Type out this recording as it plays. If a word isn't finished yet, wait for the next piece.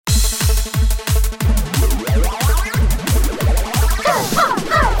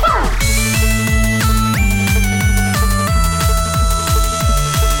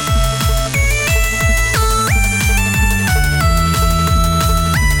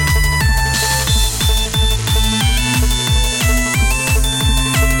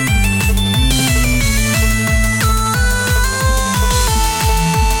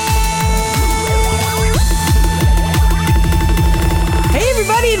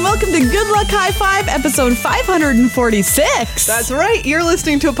and welcome to Good Luck High Five, episode 546. That's right. You're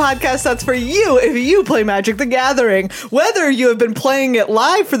listening to a podcast that's for you if you play Magic the Gathering. Whether you have been playing it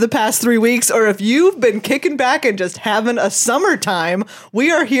live for the past 3 weeks or if you've been kicking back and just having a summertime,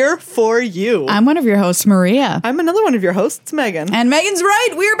 we are here for you. I'm one of your hosts, Maria. I'm another one of your hosts, Megan. And Megan's right.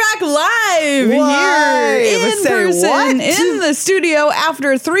 We're back live here in Say person what? in the studio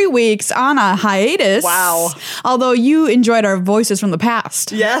after 3 weeks on a hiatus. Wow. Although you enjoyed our voices from the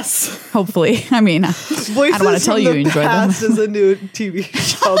past. Yes. Hopefully. I mean, Voices I don't want to tell you enjoyed them. Past is a new TV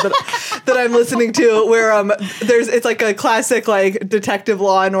show that I'm listening to where it's like a classic like detective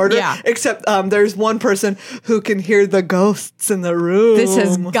Law and Order. Yeah. Except there's one person who can hear the ghosts in the room. This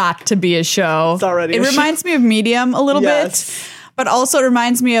has got to be a show. It's already It a reminds me of Medium a little Yes. bit. But also it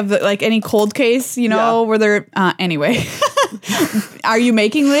reminds me of like any cold case, where they're anyway. Are you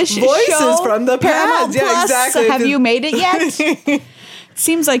making this Voices show? from the Paramount past. Yeah, Plus? exactly. Have you made it yet?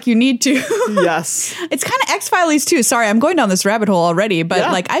 Seems like you need to. Yes. It's kind of X-Files too. Sorry, I'm going down this rabbit hole already, but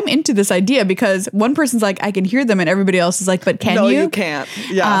Yeah. like I'm into this idea because one person's like, I can hear them, and everybody else is like, but can No, you? you can't.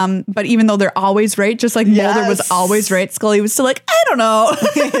 Yeah. But even though they're always right, just like Mulder was Yes. always right, Scully was still like, I don't know.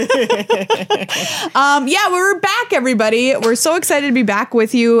 Yeah, we're back, everybody. We're so excited to be back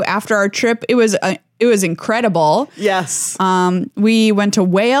with you after our trip. It was incredible. Yes. We went to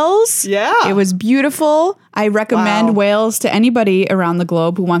Wales. Yeah. It was beautiful. I recommend Wow. Wales to anybody around the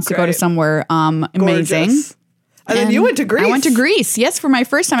globe who wants to go to Great. somewhere amazing. Gorgeous. And then you went to Greece. I went to Greece. Yes, for my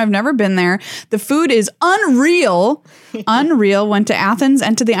first time. I've never been there. The food is unreal. Unreal. Went to Athens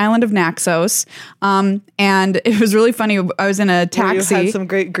and to the island of Naxos. And it was really funny. I was in a taxi. You had some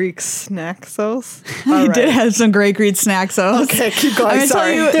great Greek snacks. I did have some great Greek Naxos. Okay, keep going. I'm going to tell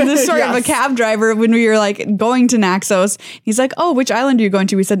Sorry. you the story of a Yes. cab driver when we were like going to Naxos. He's like, oh, which island are you going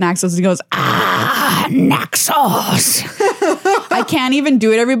to? We said Naxos. He goes, Naxos. I can't even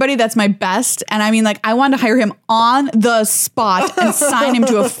do it, everybody. That's my best. And I mean, like, I wanted to hire him on the spot and sign him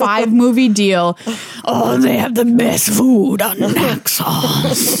to a 5-movie deal. Oh, they have the best food on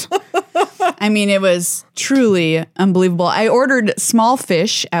Naxos. I mean, it was truly unbelievable. I ordered small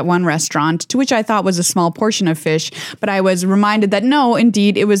fish at one restaurant, to which I thought was a small portion of fish, but I was reminded that no,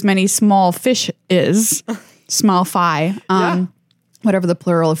 indeed, it was many small fish is. Small fry. Yeah. Whatever the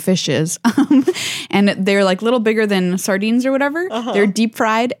plural of fish is. And they're like little bigger than sardines or whatever. They're deep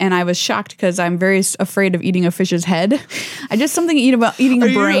fried. And I was shocked because I'm very afraid of eating a fish's head. I just something about eating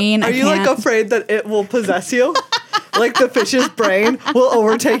a brain. Are you like afraid that it will possess you? Like the fish's brain will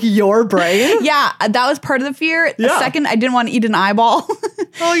overtake your brain? Yeah, that was part of the fear. Yeah. Second, I didn't want to eat an eyeball.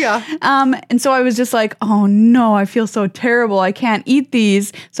 Oh, yeah. And so I was just like, oh no, I feel so terrible. I can't eat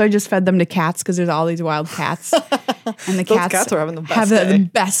these. So I just fed them to cats because there's all these wild cats. And the Those cats are having the best have day. the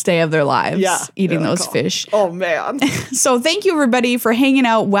best day of their lives eating Yeah, those cool. fish. Oh, man. So thank you, everybody, for hanging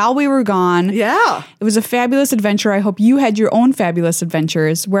out while we were gone. Yeah. It was a fabulous adventure. I hope you had your own fabulous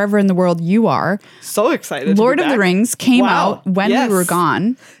adventures wherever in the world you are. So excited. Lord to of be the back. Rings came Wow. out when Yes. we were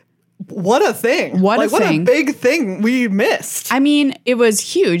gone. What a thing. What a What thing. a big thing we missed. I mean, it was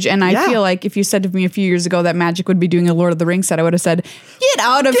huge. And I Yeah. feel like if you said to me a few years ago that Magic would be doing a Lord of the Rings set, I would have said, get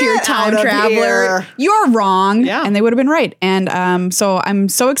out of here, time out of traveler. here." You're wrong. Yeah. And they would have been right. And so I'm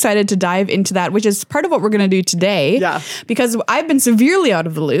so excited to dive into that, which is part of what we're going to do today. Yeah. Because I've been severely out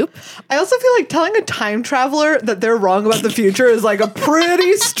of the loop. I also feel like telling a time traveler that they're wrong about the future is like a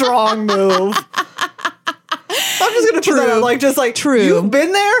pretty strong move. I'm just going to put that out. Like, just like, True. You've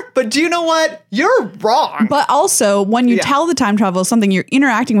been there, but do you know what? You're wrong. But also, when you Yeah. tell the time travel something, you're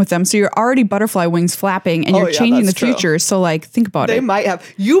interacting with them. So you're already butterfly wings flapping and Oh, you're yeah, changing the that's true. future. So, like, think about They it. might have.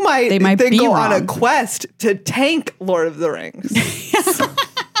 You might, They might then be go on a wrong. quest to tank Lord of the Rings.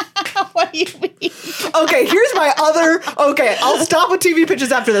 What do you mean? Okay, here's my other. Okay, I'll stop with TV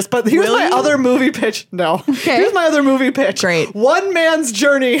pitches after this, but here's Will my you? other movie pitch. No. Okay. Here's my other movie pitch. Great. One man's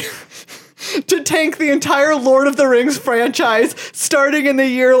journey to tank the entire Lord of the Rings franchise starting in the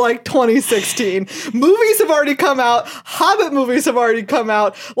year like 2016. Movies have already come out. Hobbit movies have already come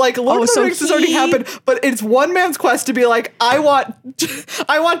out. Like Lord of the so Rings has already he- happened, but it's one man's quest to be like, I want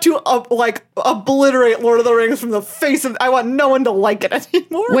to like obliterate Lord of the Rings from the face of, I want no one to like it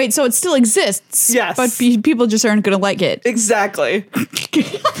anymore. Wait, so it still exists. Yes. But people just aren't going to like it. Exactly.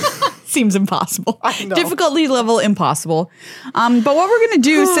 Seems impossible. I know. Difficulty level impossible. But what we're going to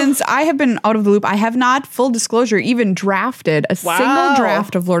do, since I have been out of the loop, I have not, full disclosure, even drafted a Wow. single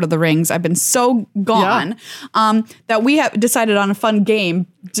draft of Lord of the Rings. I've been so gone that we have decided on a fun game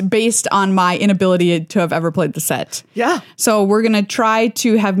based on my inability to have ever played the set. Yeah. So we're going to try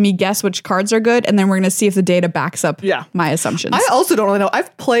to have me guess which cards are good, and then we're going to see if the data backs up my assumptions. I also don't really know.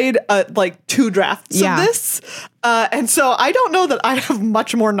 I've played like 2 drafts of this. And so I don't know that I have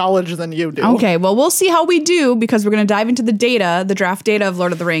much more knowledge than you do. Okay, well, we'll see how we do because we're going to dive into the data, the draft data of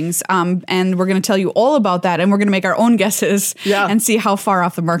Lord of the Rings, and we're going to tell you all about that, and we're going to make our own guesses and see how far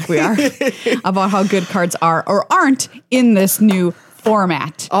off the mark we are about how good cards are or aren't in this new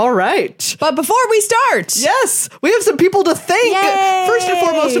format. All right. But before we start, yes, we have some people to thank. Yay! First and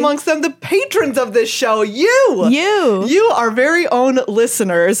foremost amongst them, the patrons of this show, you, our very own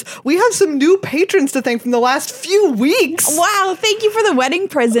listeners. We have some new patrons to thank from the last few weeks. Wow, thank you for the wedding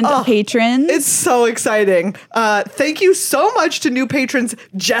present, patrons. It's so exciting. Thank you so much to new patrons,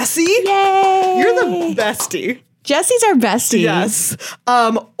 Jesse. Yay! You're the bestie. Jesse's our bestie. Yes.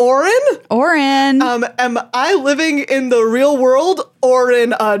 Oren. Am I living in the real world or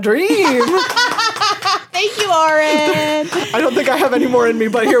in a dream? Thank you, Oren. I don't think I have any more in me,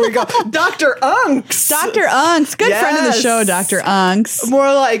 but here we go. Dr. Unks. Dr. Unks. Good friend of the show, Dr. Unks.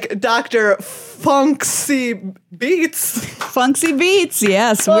 More like Dr. Funksy Beats. Funksy Beats,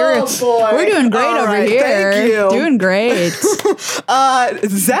 yes. Boy. We're doing great All over right, here. thank you. Doing great.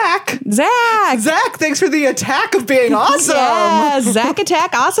 Zach, thanks for the attack of being awesome. Yes, Zach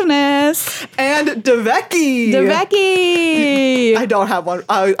Attack Awesomeness. And Deveki. I don't have one.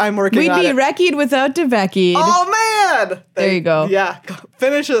 I'm working on it. We'd be Reckied without Deveki. Oh, man. There you go. Yeah.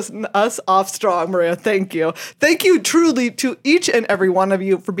 Finish us off strong, Maria. Thank you. Thank you truly to each and every one of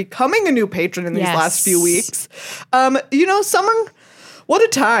you for becoming a new patron in these last few weeks. Summer, what a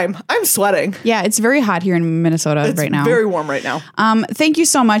time. I'm sweating. Yeah, it's very hot here in Minnesota right now. It's very warm right now. Thank you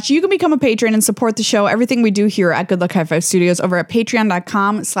so much. You can become a patron and support the show, everything we do here at Good Luck High Five Studios over at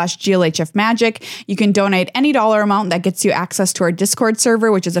patreon.com/GLHF Magic. You can donate any dollar amount that gets you access to our Discord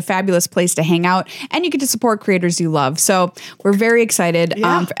server, which is a fabulous place to hang out, and you get to support creators you love. So we're very excited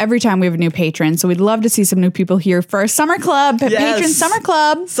for every time we have a new patron. So we'd love to see some new people here for our summer club, patron summer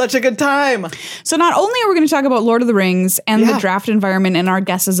club. Such a good time. So not only are we going to talk about Lord of the Rings and the draft environment and our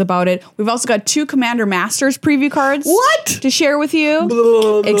guesses about it, we've also got 2 Commander Masters preview cards. What? To share with you.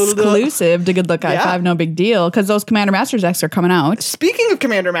 Exclusive to Good Luck High Five, no big deal, because those Commander Masters decks are coming out. Speaking of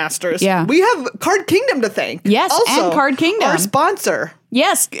Commander Masters, we have Card Kingdom to thank. Yes, also, and Card Kingdom. Our sponsor.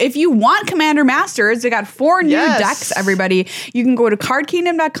 Yes, if you want Commander Masters, they got 4 new decks, everybody. You can go to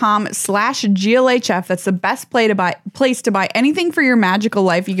cardkingdom.com/GLHF. That's the best place to buy anything for your magical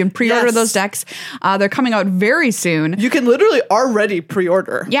life. You can pre-order those decks. They're coming out very soon. You can literally already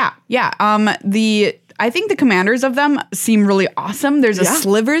pre-order. Yeah. I think the commanders of them seem really awesome. There's a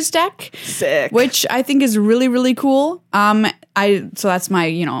Slivers deck. Sick. Which I think is really, really cool. So that's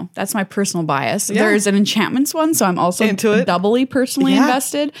my personal bias. Yeah. There's an enchantments one, so I'm also doubly personally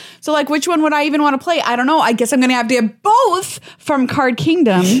invested. So like, which one would I even want to play? I don't know. I guess I'm going to have to get both from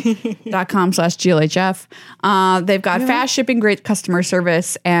cardkingdom.com/GLHF. They've got fast shipping, great customer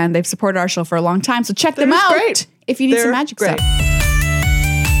service, and they've supported our show for a long time. So check them out if you need some magic stuff.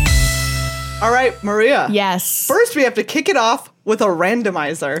 All right, Maria. Yes. First, we have to kick it off with a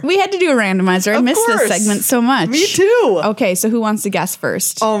randomizer. We had to do a randomizer. I missed this segment so much. Me too. Okay, so who wants to guess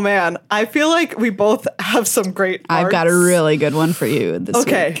first? Oh, man. I feel like we both have some great arts. I've got a really good one for you this week.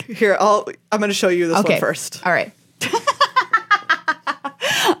 Okay, here, I'm going to show you this one first. All right.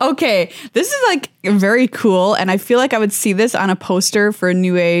 Okay, this is like very cool, and I feel like I would see this on a poster for a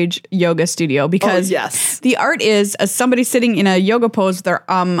new age yoga studio because the art is somebody sitting in a yoga pose with their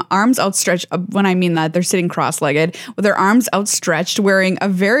arms outstretched. When I mean that, they're sitting cross-legged with their arms outstretched, wearing a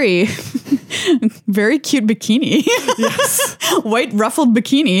very, very cute bikini. Yes, white ruffled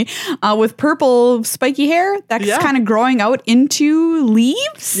bikini with purple spiky hair that's kind of growing out into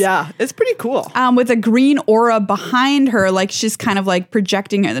leaves. Yeah, it's pretty cool. With a green aura behind her, like she's kind of like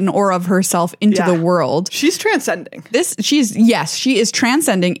projecting an aura of herself into the world. She's transcending. She is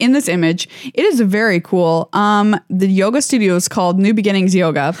transcending in this image. It is very cool. The yoga studio is called New Beginnings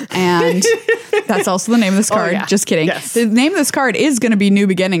Yoga, and that's also the name of this card. Just kidding. Yes. The name of this card is going to be New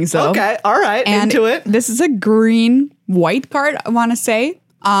Beginnings, though. Okay, all right, and into it. This is a green-white card, I want to say.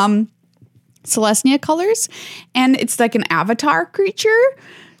 Celestia colors, and it's like an avatar creature.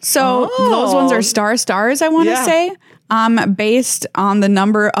 So those ones are stars, I want to say. Based on the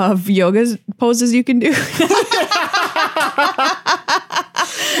number of yoga poses you can do.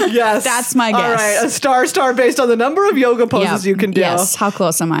 Yes. That's my guess. All right. A star based on the number of yoga poses you can do. Yes. How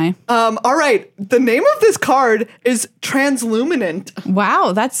close am I? All right. The name of this card is Transluminant.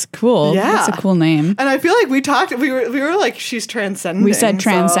 Wow. That's cool. Yeah. That's a cool name. And I feel like we were like, she's transcending. We said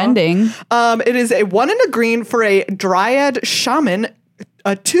transcending. It is a 1 and a green for a Dryad Shaman.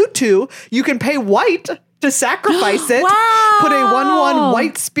 a 2/2. You can pay white to sacrifice it. Wow. Put a 1/1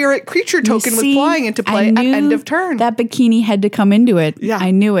 white spirit creature token with flying into play at end of turn. That bikini had to come into it. Yeah. I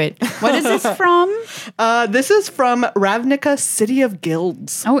knew it. What is this from? This is from Ravnica City of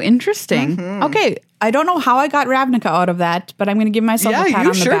Guilds. Oh, interesting. Okay. I don't know how I got Ravnica out of that, but I'm going to give myself a pat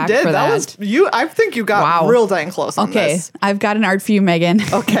on the back for that. Was you. I think you got real dang close on this. I've got an art for you, Megan.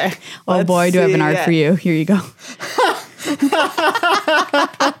 Okay. Oh boy, do I have an art for you. Here you go.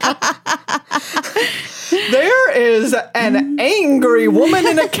 There is an angry woman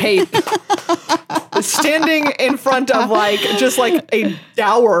in a cape standing in front of just a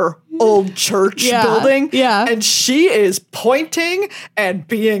dour old church building. Yeah. And she is pointing and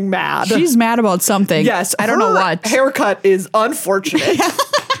being mad. She's mad about something. Yes. I don't know what. Haircut is unfortunate.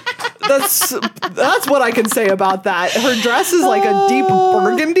 That's what I can say about that. Her dress is like a deep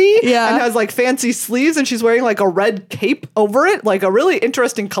burgundy and has fancy sleeves, and she's wearing a red cape over it, a really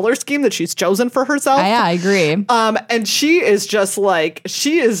interesting color scheme that she's chosen for herself. Yeah, I agree. And she is just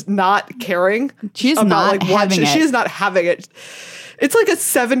she is not caring. She's about not having it. She is not having it. It's like a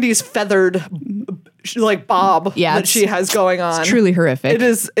 70s feathered bob that she has going on. It's truly horrific.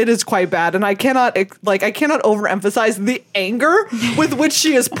 It is quite bad, and I cannot overemphasize the anger with which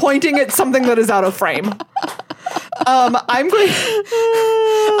she is pointing at something that is out of frame. I'm going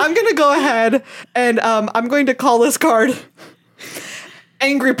to go ahead and I'm going to call this card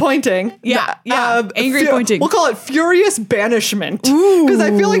Angry Pointing. Yeah. Angry pointing. We'll call it Furious Banishment. Because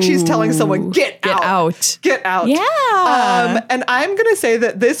I feel like she's telling someone, get out. Get out. Yeah. And I'm going to say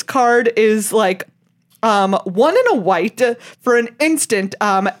that this card is 1 and a white for an instant.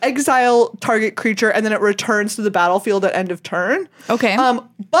 Exile target creature, and then it returns to the battlefield at end of turn. Okay.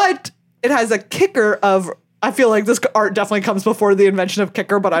 But it has a kicker of... I feel like this art definitely comes before the invention of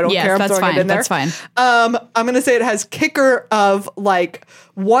kicker, but I don't care. I'm throwing it in there. That's fine. I'm going to say it has kicker of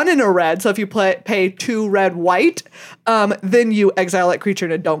 1 in a red. So if you pay 2 red white, then you exile that creature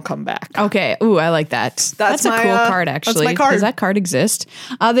and it don't come back. Okay. Ooh, I like that. That's a cool card, actually. That's my card. Does that card exist?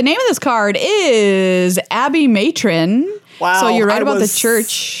 The name of this card is Abbey Matron. Wow. So you're right about the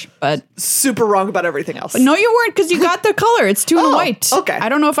church, but super wrong about everything else. No, you weren't, because you got the color. It's 2 and white. Okay. I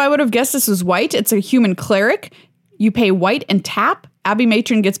don't know if I would have guessed this was white. It's a human cleric. You pay white and tap. Abbey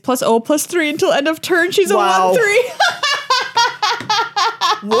Matron gets +0/+3 until end of turn. She's a 1/3.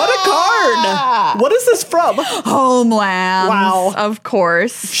 What a card! What is this from? Homeland. Wow. Of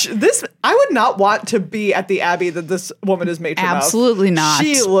course. I would not want to be at the abbey that this woman is matron of. Absolutely not.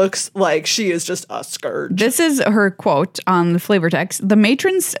 She looks like she is just a scourge. This is her quote on the flavor text. The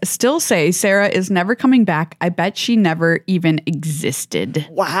matrons still say Sarah is never coming back. I bet she never even existed.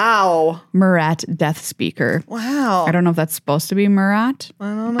 Wow. Murat Death Speaker. Wow. I don't know if that's supposed to be Murat. I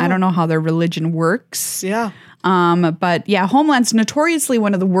don't know. I don't know how their religion works. Yeah. But yeah, Homeland's notoriously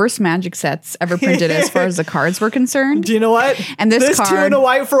one of the worst Magic sets ever printed as far as the cards were concerned. Do you know what? And this 2 and a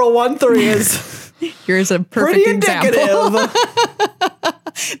white for a 1/3 is here's a perfect pretty example. indicative.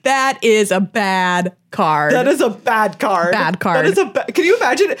 That is a bad card. That is a bad card. Bad card. That is can you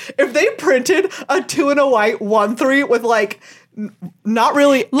imagine if they printed a 2 and a white 1/3 with not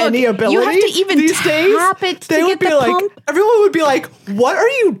really any ability? You have to even these tap days, it to they get would be the pump. everyone would be like, what are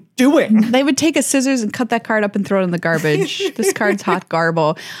you doing? They would take a scissors and cut that card up and throw it in the garbage. This card's hot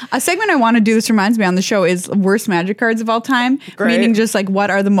garble. A segment I want to do, this reminds me on the show, is worst Magic cards of all time. Great. Meaning just what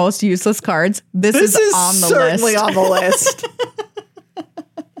are the most useless cards. This is on the certainly list. on the list.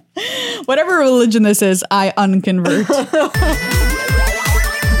 Whatever religion this is, I unconvert.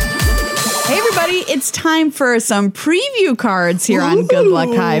 Hey everybody, it's time for some preview cards here on Good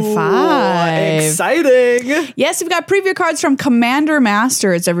Luck High Five. Exciting. Yes, we've got preview cards from Commander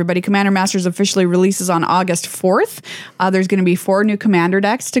Masters, everybody. Commander Masters officially releases on August 4th. There's going to be 4 new Commander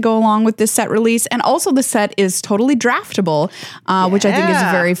decks to go along with this set release. And also the set is totally draftable, which I think is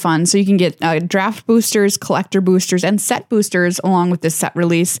very fun. So you can get draft boosters, collector boosters, and set boosters along with this set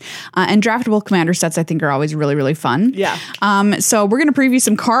release. And draftable Commander sets I think are always really, really fun. Yeah. So we're going to preview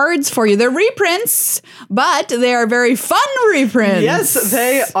some cards for you. They're reprints, but they are very fun reprints. Yes,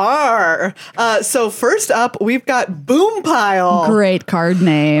 they are. So first up, we've got Boom Pile. Great card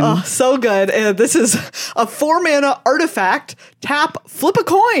name. Oh, so good. This is a 4-mana artifact. Tap, flip a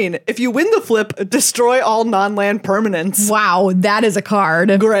coin. If you win the flip, destroy all non-land permanents. Wow, that is a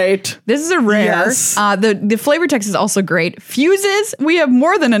card. Great. This is a rare. Yes. The flavor text is also great. Fuses, we have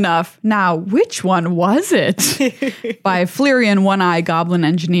more than enough. Now, which one was it? By Flareon One-Eye Goblin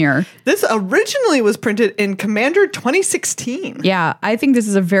Engineer. This originally was printed in Commander 2016. Yeah, I think this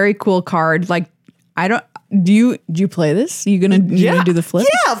is a very cool card. Do you play this? You gonna do the flip?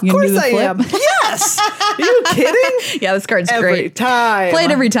 Yeah, of course I am. Yes. Yes. Are you kidding? Yeah, this card's Every great. time. Play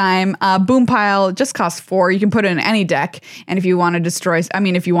it every time. Boom pile just costs 4. You can put it in any deck, and if you want to destroy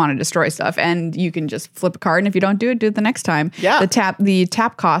stuff, and you can just flip a card, and if you don't do it the next time. Yeah. The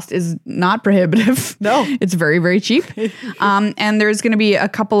tap cost is not prohibitive. No. It's very, very cheap. And there's going to be a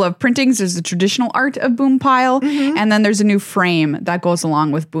couple of printings. There's the traditional art of Boom Pile, and then there's a new frame that goes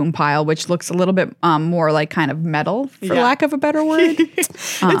along with Boom Pile, which looks a little bit more like kind of metal, for lack of a better word.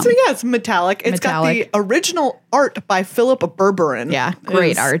 It's metallic. It's got the original art by Philip Berberin. Yeah,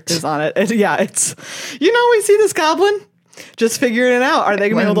 great art. Is on it. It's, we see this goblin just figuring it out. Are they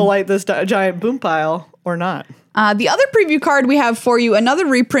going to be able to light this giant boom pile or not? The other preview card we have for you, another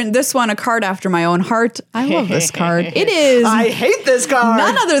reprint, this one, a card after my own heart. I love this card. It is. I hate this card.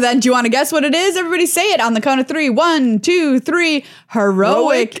 None other than, do you want to guess what it is? Everybody say it on the count of 3. 1, 2, 3.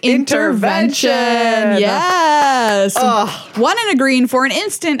 Heroic Intervention. Yes. 1 and a green for an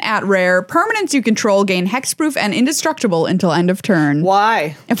instant at rare. Permanents you control gain hexproof and indestructible until end of turn.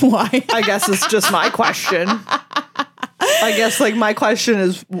 Why? Why? I guess it's just my question. I guess my question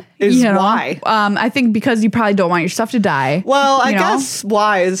is why? I think because you probably don't want your stuff to die. Well, I guess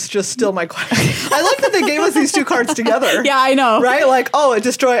why is just still my question. I like that they gave us these two cards together. Yeah, I know. Right? It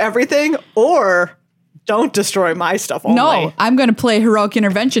destroy everything or don't destroy my stuff only. No, I'm going to play Heroic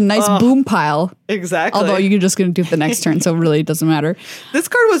Intervention. Nice boom pile. Exactly. Although you're just going to do it the next turn, so really it doesn't matter. This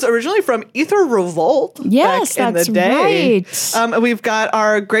card was originally from Aether Revolt. Yes, back in that's the day. right. We've got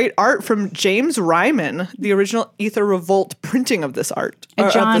our great art from James Ryman, the original Aether Revolt printing of this art.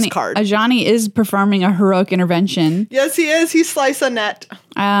 Of this card. Ajani is performing a Heroic Intervention. Yes, he is. He sliced a net.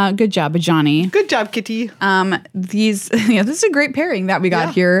 Good job, Ajani. Good job, Kitty. This is a great pairing that we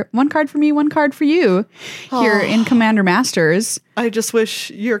got here. 1 card for me, 1 card for you here in Commander Masters. I just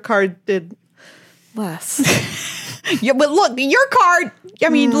wish your card did less. Yeah, but look, your card. I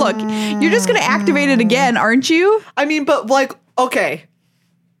mean, look, you're just going to activate it again, aren't you? I mean, but okay.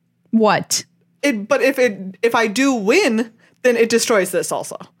 What? But if I do win, then it destroys this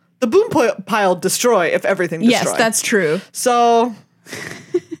also. The boom pile destroy if everything destroy. Yes, that's true. So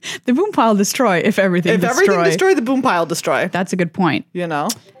the boom pile destroy if everything destroy. If everything destroy, the boom pile destroy. That's a good point.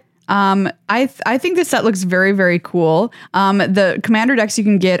 I think this set looks very, very cool. The commander decks you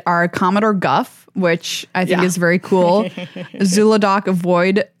can get are Commodore Guff, which I think is very cool. Zuladoc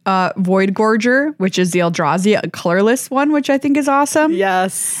Void Gorger, which is the Eldrazi, a colorless one, which I think is awesome.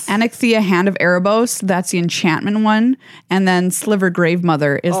 Yes. Anaxia, Hand of Erebos, that's the enchantment one. And then Sliver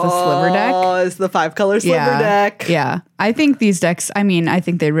Gravemother is the sliver deck. Oh, it's the 5-color sliver deck. Yeah. I think these decks, I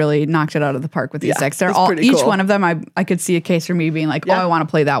think they really knocked it out of the park with these decks. They're all, each cool. one of them, I could see a case for me being like, I want to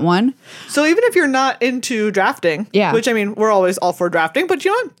play that one. So even if you're not into drafting, which we're always all for drafting, but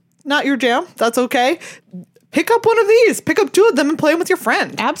you know what? Not your jam. That's okay. Pick up one of these. Pick up 2 of them and play them with your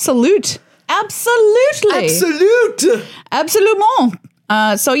friend. Absolutely. Absolument.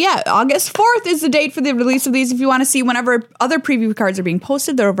 So August 4th is the date for the release of these. If you want to see whenever other preview cards are being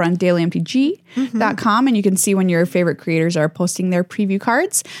posted, they're over on dailymtg.com, and you can see when your favorite creators are posting their preview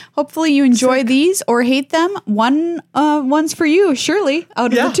cards. Hopefully you enjoy these or hate them. One's for you, surely,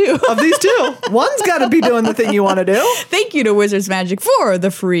 out of the 2. Of these 2. One's got to be doing the thing you want to do. Thank you to Wizards Magic for the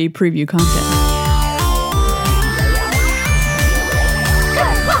free preview content.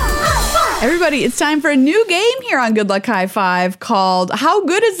 Everybody, it's time for a new game here on Good Luck High Five called How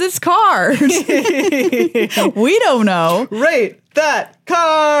Good Is This Card? We don't know. Rate that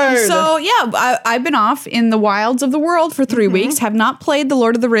card. So I've been off in the wilds of the world for 3 weeks, have not played the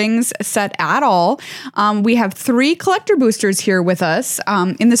Lord of the Rings set at all. We have 3 collector boosters here with us.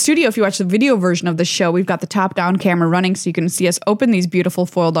 In the studio, if you watch the video version of the show, we've got the top-down camera running so you can see us open these beautiful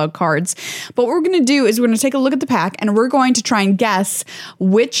foiled out cards. But what we're going to do is we're going to take a look at the pack and we're going to try and guess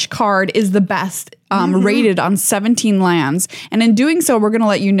which card is the best rated on 17 lands. And in doing so, we're going to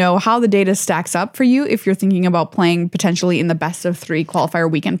let you know how the data stacks up for you if you're thinking about playing potentially in the best of 3 qualifier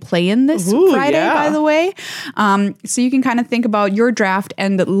weekend play-in this Friday, by the way. So you can kind of think about your draft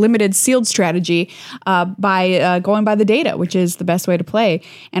and the limited sealed strategy by going by the data, which is the best way to play.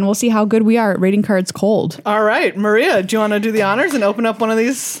 And we'll see how good we are at rating cards cold. All right. Maria, do you want to do the honors and open up one of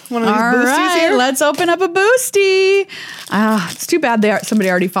these boosties here? Let's open up a boosty. It's too bad somebody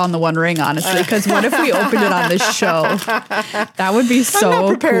already found the One Ring, honestly, because what if we opened it on this show? That would be so not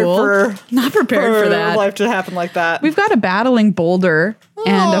prepared cool. Not prepared for that. Life to happen like that. We've got a battling boulder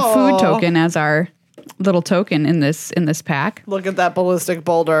and a food token as our little token in this pack. Look at that ballistic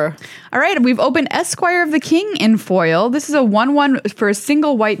boulder. All right, we've opened Esquire of the King in foil. This is a 1/1 for a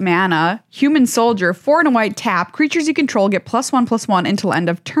single white mana, human soldier, 4 and a white tap. Creatures you control get +1/+1 until end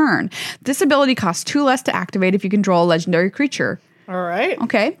of turn. This ability costs 2 less to activate if you control a legendary creature. All right.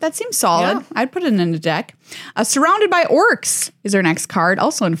 Okay, that seems solid. Yeah. I'd put it in a deck. Surrounded by Orcs is our next card,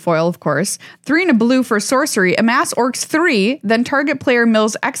 also in foil, of course. 3 and a blue for sorcery. Amass Orcs 3, then target player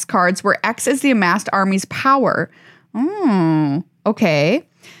mills X cards, where X is the amassed army's power. Okay.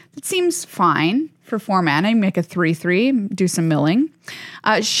 That seems fine for 4 mana. You make a 3/3, do some milling.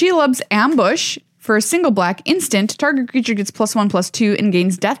 Shelob's Ambush. For a single black instant, target creature gets +1/+2 and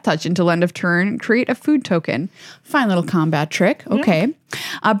gains Death Touch until end of turn. Create a food token. Fine little combat trick. Okay.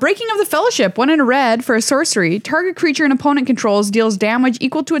 Breaking of the Fellowship. 1 and a red for a sorcery. Target creature an opponent controls deals damage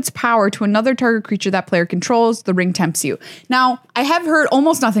equal to its power to another target creature that player controls. The ring tempts you. Now, I have heard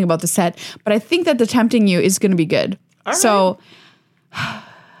almost nothing about the set, but I think that the tempting you is going to be good. All right. So,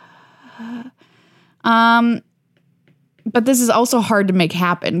 but this is also hard to make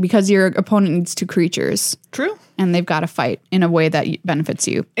happen because your opponent needs 2 creatures. True. And they've got to fight in a way that benefits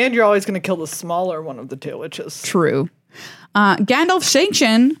you. And you're always going to kill the smaller one of the two, which is True. Gandalf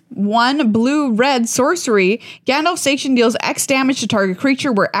Sanction, 1 blue-red sorcery. Gandalf Sanction deals X damage to target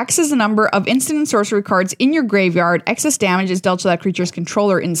creature, where X is the number of instant and sorcery cards in your graveyard. Excess damage is dealt to that creature's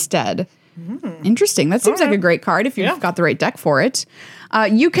controller instead. Interesting. That seems like a great card if you've got the right deck for it.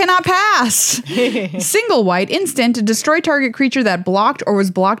 You cannot pass. Single white instant. Destroy target creature that blocked or was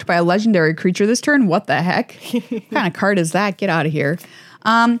blocked by a legendary creature this turn. What the heck? What kind of card is that? Get out of here.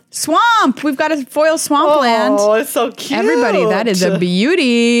 Swamp. We've got a foil swampland. Oh, it's so cute. Everybody, that is a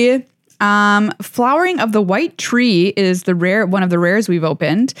beauty. Flowering of the White Tree is one of the rares we've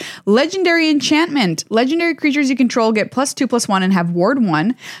opened. Legendary Enchantment. Legendary creatures you control get +2/+1 and have ward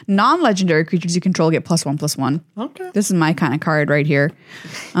 1. Non-legendary creatures you control get +1/+1. Okay. This is my kind of card right here.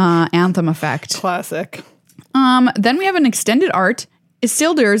 Anthem effect. Classic. Then we have an extended art.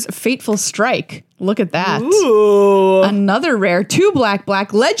 Isildur's Fateful Strike. Look at that. Ooh. Another rare 2 black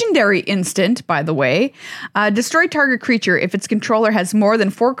legendary instant, by the way. Destroy target creature. If its controller has more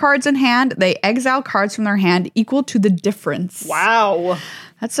than 4 cards in hand, they exile cards from their hand equal to the difference. Wow.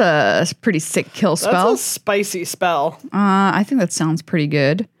 That's a pretty sick kill spell. That's a spicy spell. I think that sounds pretty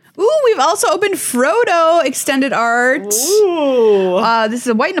good. Ooh, we've also opened Frodo extended art. Ooh. This is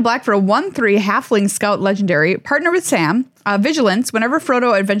a white and a black for a 1/3 halfling scout legendary. Partner with Sam. Vigilance. Whenever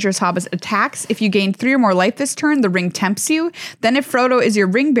Frodo Adventurous Hobbit attacks, if you gain 3 or more life this turn, the ring tempts you. Then if Frodo is your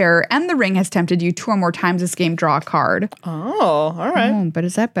ring bearer and the ring has tempted you 2 or more times this game, draw a card. Oh, all right. Oh, but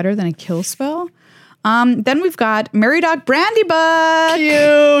is that better than a kill spell? Then we've got Meriadoc Brandybuck.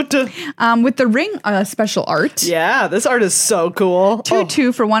 Cute. With the ring special art. Yeah, this art is so cool.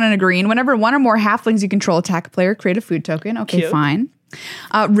 2/2 for 1 and a green. Whenever 1 or more halflings you control attack a player, create a food token. Okay, Cute. fine.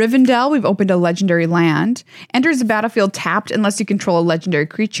 Rivendell, we've opened a legendary land. Enters the battlefield tapped unless you control a legendary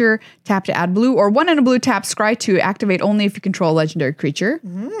creature. Tap to add blue, or 1 and a blue tap, scry 2, activate only if you control a legendary creature.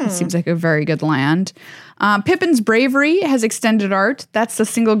 That seems like a very good land. Pippin's Bravery has extended art. That's the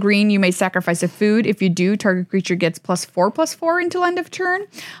single green. You may sacrifice a food. If you do, target creature gets +4/+4 until end of turn.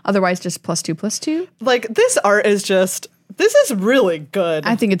 Otherwise, just +2/+2. Like, this art is just... This is really good.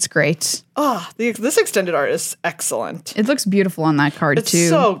 I think it's great. This extended art is excellent. It looks beautiful on that card, It's too.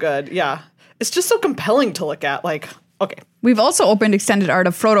 so good, yeah. It's just so compelling to look at. Like, okay. We've also opened extended art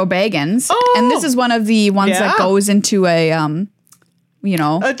of Frodo Baggins. Oh! And this is one of the ones that Yeah. goes into a,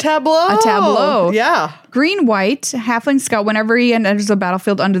 A tableau. A tableau. Yeah. green-white, halfling scout. Whenever he enters the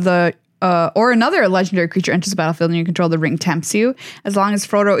battlefield under the or another legendary creature enters the battlefield and you control, the ring tempts you. As long as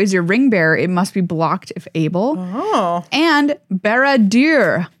Frodo is your ring bearer, it must be blocked if able. Oh. And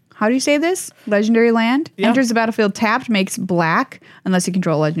Barad-dûr. How do you say this? Legendary land. Yeah. Enters the battlefield tapped, makes black, unless you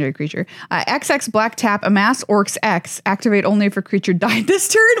control a legendary creature. XX black tap, amass Orcs X. Activate only if a creature died this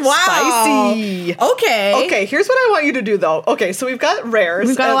turn. Wow. Spicy. Okay. Okay, here's what I want you to do, though. Okay, so we've got rares.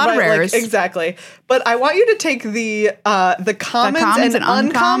 We've got a lot of rares. Exactly. But I want you to take the commons, commons and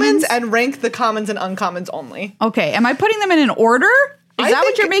and uncommons uncommons? and rank the commons and uncommons only. Okay. Am I putting them in an order? Is that what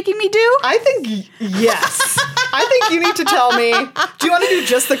think- you're making me do? I think yes. I think you need to tell me. Do you want to do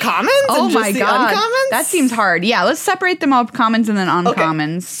just the commons and just the uncommons? That seems hard. Yeah, let's separate them up, commons and then Okay.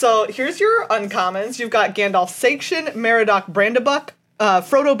 uncommons. So here's your uncommons. You've got Gandalf Sanction, Meriadoc Brandybuck,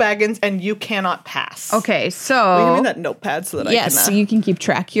 Frodo Baggins, and You Cannot Pass. Okay, so Will you give me that notepad so that I yes, can... so you can keep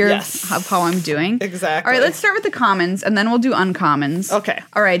track here Yes. of how I'm doing. Exactly. All right, let's start with the commons, and then we'll do uncommons. Okay.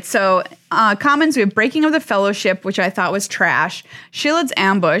 All right, so commons, we have Breaking of the Fellowship, which I thought was trash. Shelad's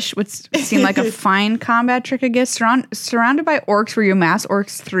Ambush, which seemed like a fine combat trick, I guess. Surrounded by Orcs, where you amass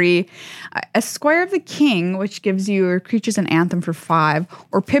Orcs 3. Esquire of the King, which gives your creatures an anthem for 5.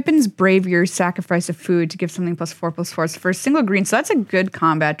 Or Pippin's Bravier, sacrifice of food to give something +4/+4 for a single green. So that's a good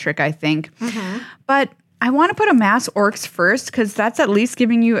combat trick, I think. But I want to put amass Orcs first, because that's at least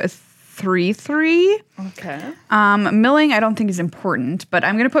giving you a 3-3. Okay. Milling, I don't think is important, but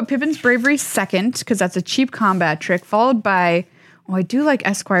I'm going to put Pippin's Bravery second because that's a cheap combat trick, followed by, I do like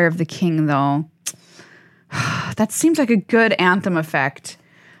Esquire of the King, though. That seems like a good anthem effect.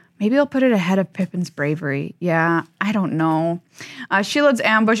 Maybe I'll put it ahead of Pippin's Bravery. Yeah, I don't know. Shelob's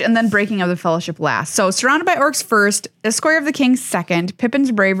Ambush, and then Breaking of the Fellowship last. So Surrounded by Orcs first, Esquire of the King second,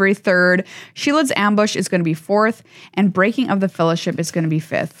 Pippin's Bravery third, Shelob's Ambush is going to be fourth, and Breaking of the Fellowship is going to be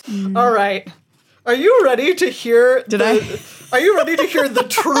fifth. All right. Are you ready to hear Are you ready to hear the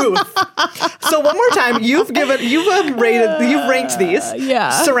truth? So one more time, you've ranked these.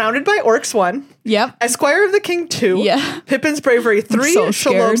 Yeah. Surrounded by Orcs 1. Yep. Esquire of the King 2. Yeah. Pippin's Bravery 3. so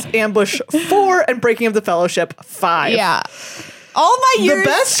scared. Shelob's Ambush 4. And Breaking of the Fellowship 5. Yeah. All my years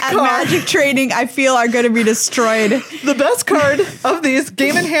best at card- Magic training, I feel, are going to be destroyed. The best card of these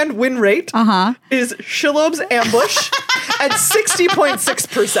game in hand win rate is Shelob's Ambush at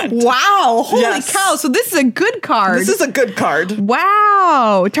 60.6%. Wow. Holy Yes. cow. So this is a good card. This is a good card.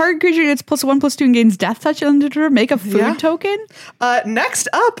 Wow. Target creature gets +1/+2 and gains death touch under turn. Make a food Yeah. token. Next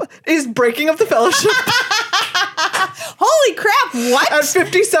up is Breaking of the Fellowship Holy crap. What? at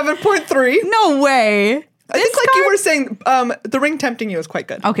 57.3. No way. It's like you were saying, the ring tempting you is quite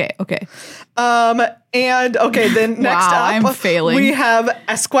good. Okay. And then next Wow, up, I'm failing. we have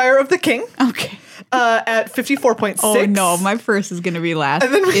Esquire of the King Okay. at 54.6. Oh no, my first is going to be last,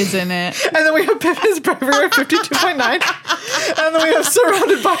 then we- isn't it? And then we have Pippin's Bravery at 52.9. And then we have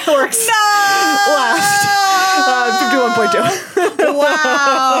Surrounded by Orcs last, 51.2.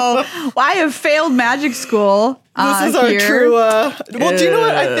 Wow. Well, I have failed magic school. This is our here. true. Well, do you know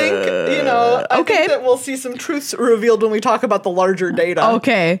what? I think, I Okay. think that we'll see some truths revealed when we talk about the larger data.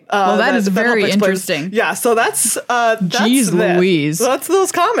 Okay. Well, that is help very explain- interesting. Yeah, so that's Jeez this. Louise. That's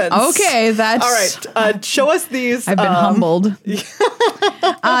those comments. Okay, that's... All right. Show us these. I've been humbled. Here's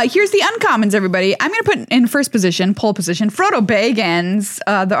the uncommons, everybody. I'm going to put in first position, pole position, Frodo Baggins,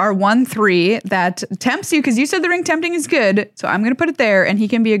 our 1-3 that tempts you because you said the ring tempting is good. So I'm going to put it there and he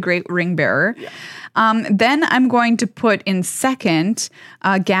can be a great ring bearer. Yeah. Then I'm going to put in second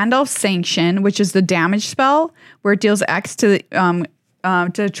Gandalf's Sanction, which is the damage spell where it deals X to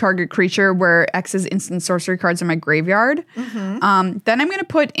target creature where X is instant sorcery cards in my graveyard. Then I'm going to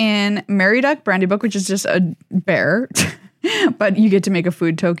put in Meriadoc Brandybuck, which is just a bear, but you get to make a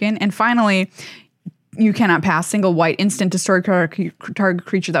food token. And finally, you cannot pass single white instant destroy target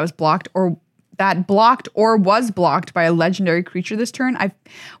creature that was blocked or was blocked by a legendary creature this turn. I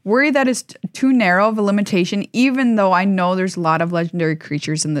worry that is too narrow of a limitation, even though I know there's a lot of legendary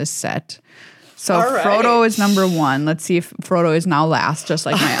creatures in this set. So right. Frodo is number 1. Let's see if Frodo is now last, just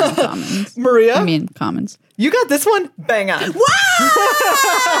like my uncommons. Maria? Commons. You got this one bang on. Wow!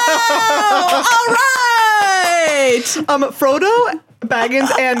 All right! Frodo, Baggins,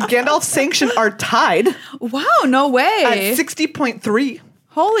 and Gandalf's Sanction are tied Wow, no way. at 60.3.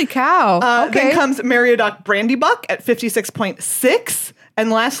 Holy cow. Okay. Then comes Meriadoc Brandybuck at 56.6. And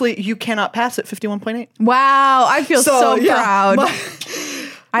lastly, You Cannot Pass at 51.8. Wow, I feel so proud.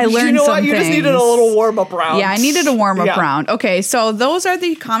 I learned You know some what? You just things. needed a little warm-up round. Yeah, I needed a warm-up Yeah. round. Okay, so those are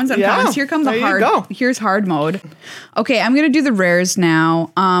the commons and Yeah, uncommons. Here comes the there you hard. go. Here's hard mode. Okay, I'm going to do the rares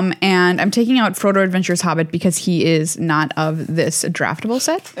now. And I'm taking out Frodo Adventures Hobbit because he is not of this draftable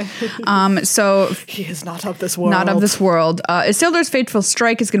set. So He is not of this world. not of this world. Isildur's Fateful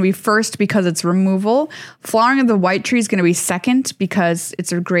Strike is going to be first because it's removal. Flowering of the White Tree is going to be second because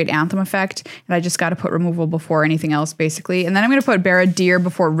it's a great anthem effect. And I just got to put removal before anything else, basically. And then I'm going to put Barad-dûr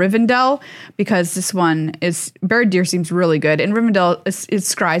before Rivendell because this one is... Barad-dûr seems really good. And Rivendell is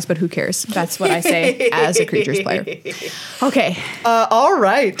scries, but who cares? That's what I say as a creatures player. Okay. All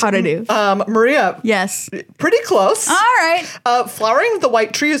right. How'd I do? Maria. Yes. Pretty close. All right. Flowering of the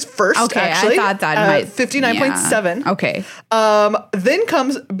White Tree is first, Okay, actually. I thought that might... 59.7. Yeah. Okay. Then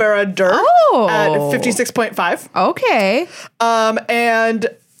comes Barad-dûr Oh. at 56.5. Okay. And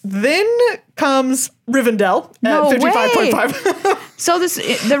then comes Rivendell No at 55.5. So the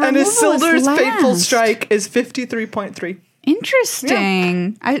removal And Isildur's is last. Fateful Strike is 53.3.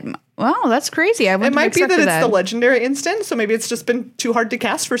 Interesting. Wow, that's crazy. I It wouldn't might have be that expected it's the legendary instant, so maybe it's just been too hard to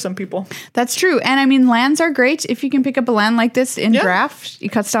cast for some people. That's true. And I mean, lands are great. If you can pick up a land like this in Yeah. draft, it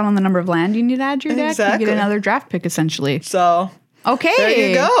cuts down on the number of land you need to add to your deck. Exactly. You get another draft pick, essentially. So Okay. there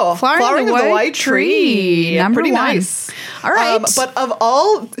you go. Flowering of the White Tree. Number Pretty 1. nice. All right. But of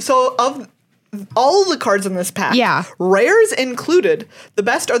all the cards in this pack, Yeah. rares included, the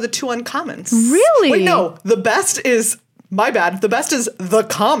best are the 2 uncommons. Really? Wait, no. The best is, my bad, the best is the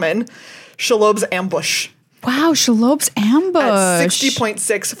common, Shelob's Ambush. Wow, Shalob's Ambush. At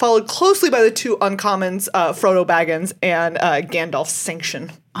 60.6, followed closely by the 2 uncommons, Frodo Baggins and Gandalf's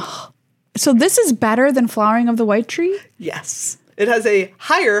Sanction. So this is better than Flowering of the White Tree? Yes. It has a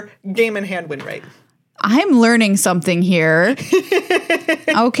higher game in hand win rate. I'm learning something here.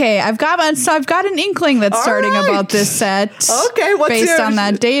 Okay, I've got an inkling that's All starting right. about this set. Okay, what's based your- on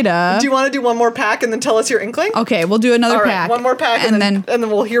that data? Do you want to do one more pack and then tell us your inkling? Okay, we'll do another All right, pack. one more pack and then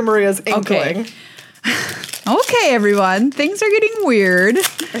we'll hear Maria's inkling. Okay, everyone, things are getting weird.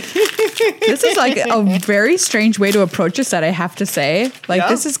 This is like a very strange way to approach a set, I have to say. Like, Yeah.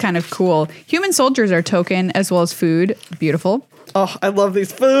 this is kind of cool. Human soldiers are token as well as food. Beautiful. Oh, I love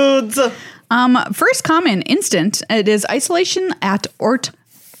these foods. First common, instant. It is isolation at Ortank.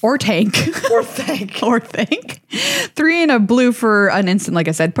 Or thank. Or thank. 3 and a blue for an instant, like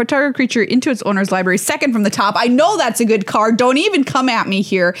I said. Put target creature into its owner's library. Second from the top. I know that's a good card. Don't even come at me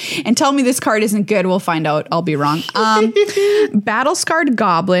here and tell me this card isn't good. We'll find out. I'll be wrong. Battle Scarred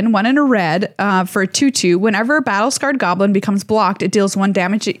Goblin, 1 and a red for a 2/2. Whenever a Battle Scarred Goblin becomes blocked, it deals 1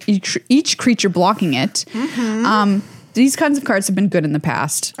 damage to each creature blocking it. These kinds of cards have been good in the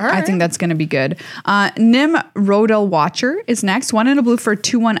past. All right. I think that's going to be good. Nimrodal Watcher is next. 1 and a blue for a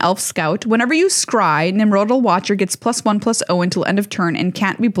 2/1 Elf Scout. Whenever you scry, Nimrodal Watcher gets +1/+0 until end of turn and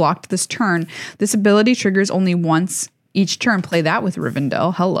can't be blocked this turn. This ability triggers only once each turn. Play that with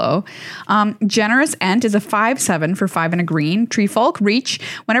Rivendell. Hello. Generous Ent is a 5/7 for 5 and a green. Treefolk Reach.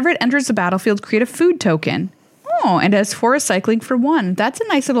 Whenever it enters the battlefield, create a food token. Oh, and it has forest cycling for 1. That's a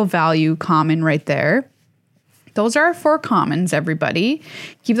nice little value common right there. Those are our 4 commons, everybody.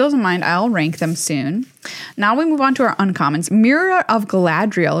 Keep those in mind. I'll rank them soon. Now we move on to our uncommons. Mirror of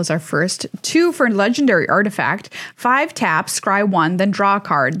Galadriel is our first. 2 for legendary artifact. 5 taps, scry 1, then draw a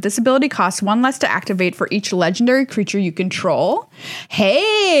card. This ability costs 1 less to activate for each legendary creature you control.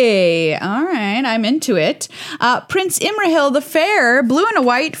 Hey, all right, I'm into it. Prince Imrahil the Fair, 2 and a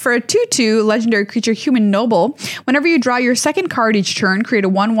white for a 2/2 legendary creature, human noble. Whenever you draw your second card each turn, create a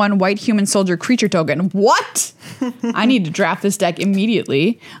 1/1 white human soldier creature token. What? I need to draft this deck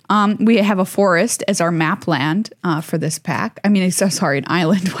immediately. We have a forest as our map land for this pack. I mean, sorry, an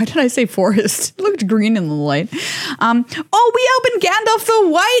island. Why did I say forest? It looked green in the light. We opened Gandalf the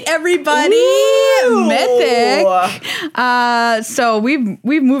White, everybody. Ooh. Mythic. So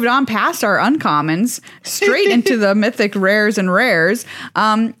we've moved on past our uncommons, straight into the mythic rares and rares.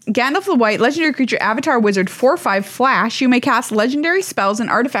 Gandalf the White, legendary creature, avatar wizard, 4/5 flash. You may cast legendary spells and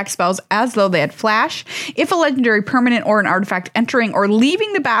artifact spells as though they had flash. If a legendary permanent or an artifact entering or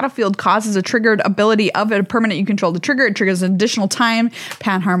leaving the battlefield causes a triggered ability of a permanent you control to trigger, it triggers an additional time.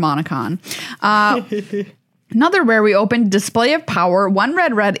 Panharmonicon. Another rare we opened, Display of Power, 1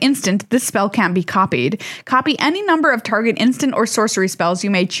 red instant. This spell can't be copied. Copy any number of target instant or sorcery spells. You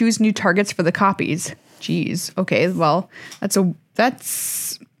may choose new targets for the copies. Jeez. Okay, well, that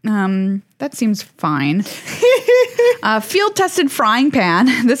seems fine. Field tested frying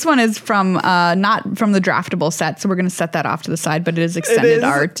pan. This one is from not from the draftable set, so we're going to set that off to the side. But it is extended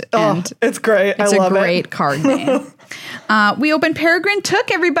art, and it's great. it's I love a great card name. We opened Peregrine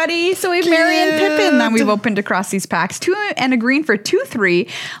Took, everybody. So we have Merry and Pippin that we've opened across these packs. 2 and a green for 2/3, a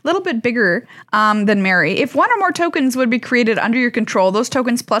little bit bigger than Merry. If 1 or more tokens would be created under your control, those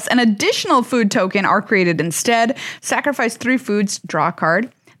tokens plus an additional food token are created instead. Sacrifice 3 foods, draw a card.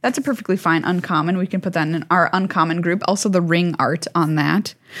 That's a perfectly fine uncommon. We can put that in our uncommon group. Also the ring art on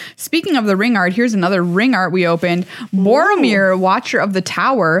that. Speaking of the ring art, here's another ring art we opened. Boromir, Watcher of the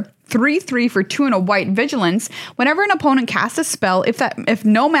Tower. 3/3 for 2 and a white vigilance. Whenever an opponent casts a spell, if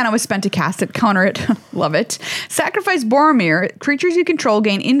no mana was spent to cast it, counter it. Love it. Sacrifice Boromir. Creatures you control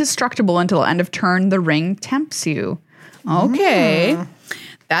gain indestructible until end of turn. The ring tempts you. Okay.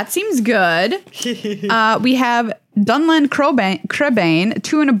 That seems good. We have Dunland Crabane,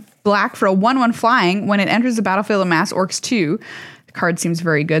 2 and a black for a 1/1 flying. When it enters the battlefield of Mass Orcs 2. The card seems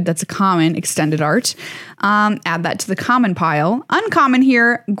very good. That's a common extended art. Add that to the common pile. Uncommon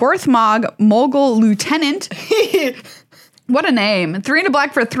here, Gorthmog Mogul Lieutenant. What a name. 3 and a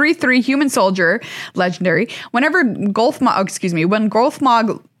black for a 3/3 human soldier. Legendary. When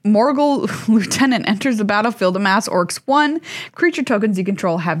Gorthmog Morgul Lieutenant enters the battlefield of Mass Orcs 1, creature tokens you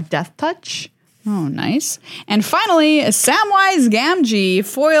control have Death Touch. Oh, nice. And finally, Samwise Gamgee,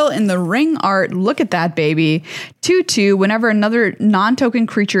 foil in the ring art. Look at that, baby. 2/2, whenever another non-token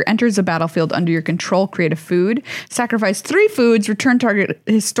creature enters the battlefield under your control, create a food. Sacrifice 3 foods, return target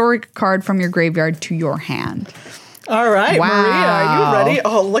historic card from your graveyard to your hand. All right, Wow. Maria, are you ready?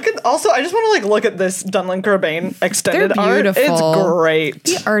 Oh, look at, also, I just want to look at this Dunland Crabane extended They're art. beautiful. It's great.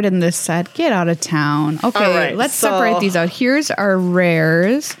 The art in this set, get out of town. Okay, All right, let's so- separate these out. Here's our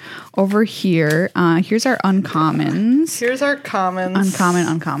rares over here. Here's our uncommons. Here's our commons.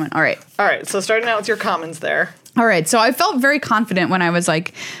 Uncommon. All right. All right, so starting out with your commons there. All right. So I felt very confident when I was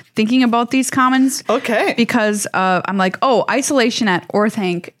like thinking about these commons. Okay. Because I'm like, oh, Isolation at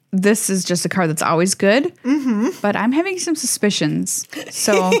Orthanc. This is just a card that's always good. Mm-hmm. But I'm having some suspicions.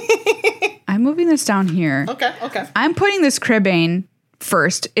 So I'm moving this down here. Okay. I'm putting this Cribane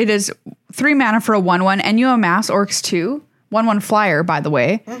first. It is 3 mana for a 1/1, and you amass Orcs too. 1/1 flyer, by the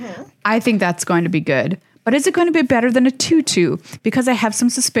way. Mm-hmm. I think that's going to be good. But is it going to be better than a 2/2? Because I have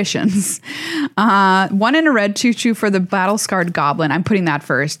some suspicions. 1 in a red 2/2 for the Battle Scarred Goblin. I'm putting that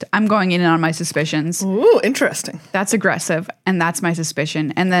first. I'm going in on my suspicions. Ooh, interesting. That's aggressive, and that's my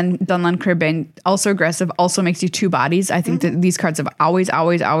suspicion. And then Dunlan Cribane, also aggressive, also makes you 2 bodies. I think that these cards have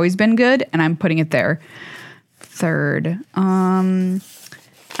always been good, and I'm putting it there. Third.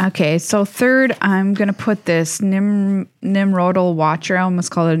 Okay, so third, I'm going to put this Nimrodal Watcher. I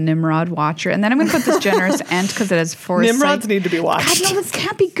almost call it a Nimrod Watcher. And then I'm going to put this Generous Ent because it has foresight. Nimrods need to be watched. God, no, this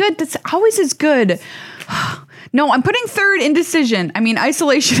can't be good. This always is good. No, I'm putting third Indecision. I mean,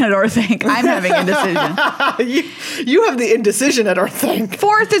 Isolation at Orthanc. I'm having Indecision. You have the Indecision at Orthanc.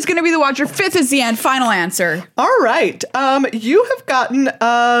 Fourth is going to be the Watcher. Fifth is the end. Final answer. All right. You have gotten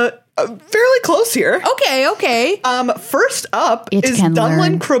fairly close here. Okay. First up It is can Dunlan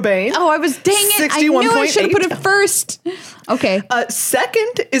learn. Cribane. Oh, I was dang it. I knew I should have put it first. Okay.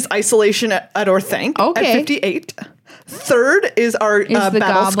 Second is Isolation at Orthanc Okay. at 58. Third is our the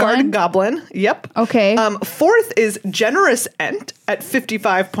Battle Scarred Goblin? Goblin. Yep. Okay. Fourth is Generous Ent at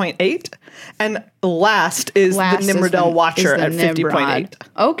 55.8. And last is the Nimrodal Watcher at 50.8.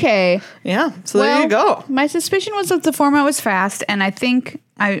 Okay. Yeah. So there you go. My suspicion was that the format was fast, and I think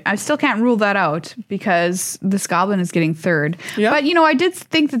I still can't rule that out because this goblin is getting third. Yeah. But, I did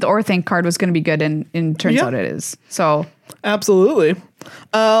think that the Orthanc card was going to be good, and turns Yeah. out it is. So Absolutely.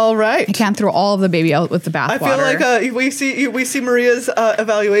 All right. I can't throw all of the baby out with the bathwater. I feel like we see Maria's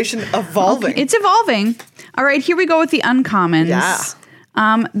evaluation evolving. It's evolving. All right, here we go with the uncommons. Yeah.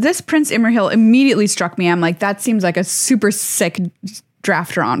 This Prince Imrahil immediately struck me. I'm like, that seems like a super sick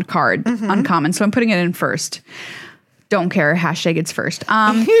draft round card, uncommon. So I'm putting it in first. Don't care. Hashtag it's first.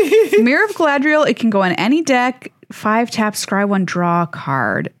 Mirror of Galadriel. It can go in any deck. 5 tap, scry 1, draw a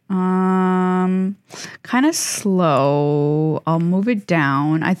card. Kind of slow. I'll move it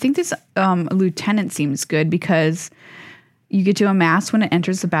down. I think this lieutenant seems good because you get to amass when it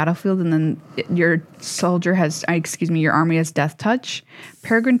enters the battlefield, and then your your army has Death Touch.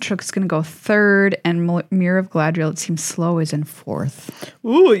 Peregrine Took's going to go third, and Mirror of Galadriel, it seems slow, is in fourth.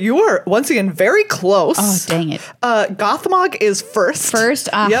 Ooh, you are once again very close. Oh, dang it. Gothmog is first.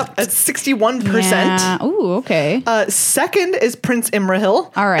 Yep, at 61%. Yeah. Ooh, okay. Second is Prince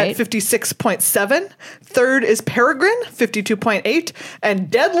Imrahil. All right. At 56.7. Third is Peregrine, 52.8. And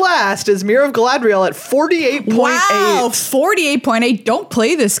dead last is Mirror of Galadriel at 48.8. Wow, 48.8. Don't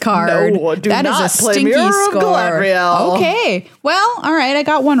play this card. No, do that not is a play stinky Mirror of score. Galadriel. Okay. Well, all right. I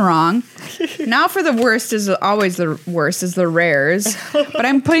got one wrong. Now for the worst is always the worst is the rares. But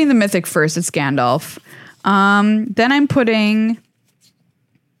I'm putting the mythic first. It's Gandalf. Then I'm putting...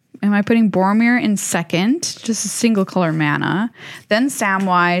 Am I putting Boromir in second? Just a single color mana. Then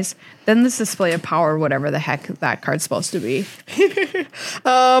Samwise. Then this Display of Power, whatever the heck that card's supposed to be.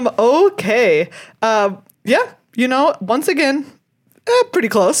 Okay. Yeah, once again, pretty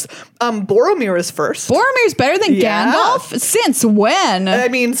close. Boromir is first. Boromir's better than Yeah. Gandalf? Since when? I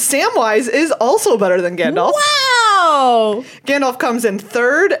mean, Samwise is also better than Gandalf. Wow! Gandalf comes in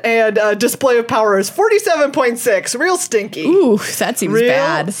third, and Display of Power is 47.6. Real stinky. Ooh, that seems Real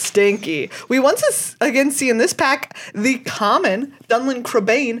bad. stinky. We once again see in this pack, the common Dunlan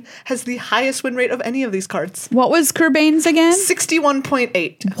Cribane has the highest win rate of any of these cards. What was Curbane's again?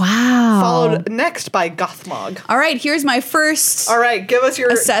 61.8. Wow. Followed next by Gothmog. All right, here's my first. All right, give us your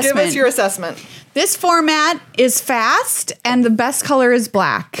Assessment. assessment. This format is fast, and the best color is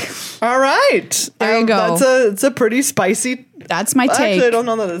black. All right. There you go. It's a pretty spicy. That's my take. Actually, I don't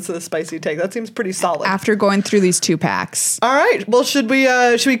know that it's a spicy take. That seems pretty solid. After going through these 2 packs. All right. Well, should we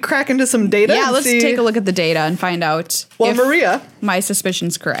crack into some data? Yeah, and let's see? take a look at the data and find out Well, if Maria, my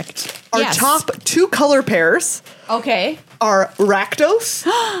suspicion's correct. our Yes. top 2 color pairs Okay. are Rakdos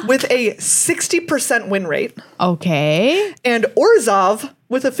with a 60% win rate Okay. and Orzhov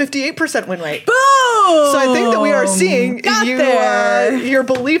with a 58% win rate. Boom! So I think that we are seeing Got there. your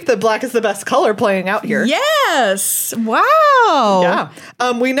belief that black is the best color playing out here. Yes. Wow.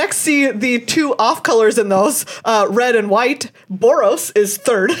 Yeah. We next see the 2 off colors in those, red and white. Boros is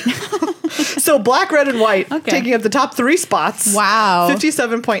third. So black, red, and white Okay. taking up the top 3 spots. Wow.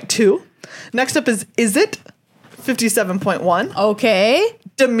 57.2. Next up is Izzet, 57.1. Okay.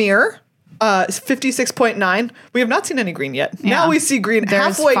 Dimir, 56.9. We have not seen any green yet. Yeah. Now we see green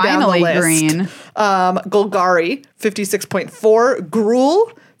There's halfway down the finally list. green. Golgari, 56.4.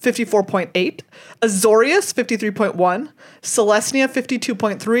 Gruul, 54.8. Azorius, 53.1. Celestia,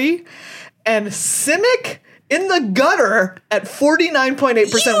 52.3. And Simic in the gutter at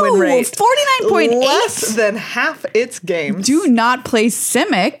 49.8% win rate. 49.8? Less than half its games. Do not play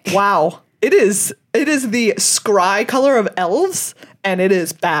Simic. Wow. It is the scry color of elves, and it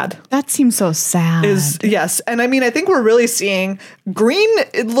is bad. That seems so sad. Yes. And I mean, I think we're really seeing green,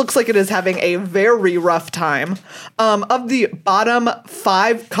 it looks like it is having a very rough time. Of the bottom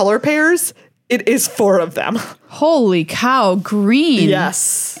 5 color pairs, it is 4 of them. Holy cow, green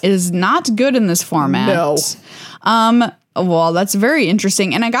Yes. is not good in this format. No. Well, that's very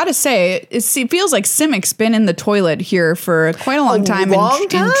interesting. And I got to say, it feels like Simic's been in the toilet here for quite a long time, in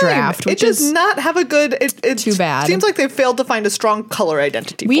draft, which it does is not have a good, it too bad. Seems like they've failed to find a strong color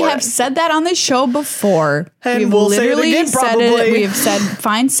identity We for have it. said that on this show before. And We've we'll say it again, probably. We have said,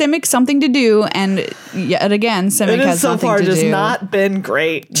 find Simic something to do. And yet again, Simic It has has so nothing far to just do. not been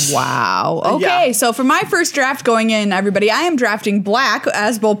great. Wow. Okay, Yeah. so for my first draft going in, everybody, I am drafting black,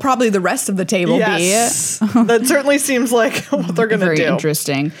 as will probably the rest of the table Yes. That certainly seems like what they're going to Very do.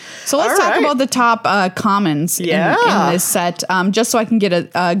 interesting. So let's All talk right. about the top commons in this set, just so I can get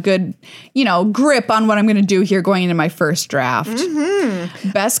a good, grip on what I'm going to do here going into my first draft.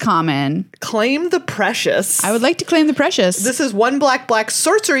 Mm-hmm. Best common. Claim the precious. I would like to claim the precious. This is 1 black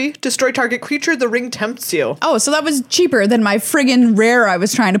sorcery. Destroy target creature. The ring tempts you. Oh, so that was cheaper than my friggin' rare I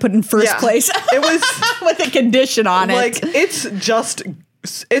was trying to put in first Yeah. place. It was with a condition on like it.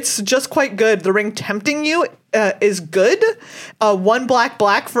 it's just quite good. The ring tempting you is good. 1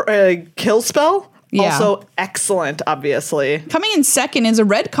 black for a kill spell. Yeah. Also excellent, obviously. Coming in second is a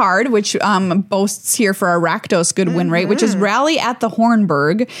red card, which boasts here for a Rakdos good win rate, which is Rally at the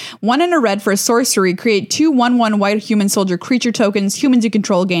Hornburg. 1 and a red for a sorcery. Create 2 1/1 white human soldier creature tokens. Humans you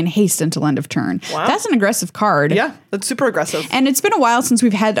control gain haste until end of turn. Wow. That's an aggressive card. Yeah, that's super aggressive. And it's been a while since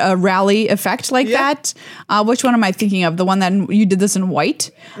we've had a rally effect like that. Which one am I thinking of? The one that you did this in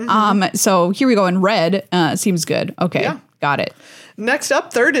white? So here we go in red. Seems good. Okay, Yeah. got it. Next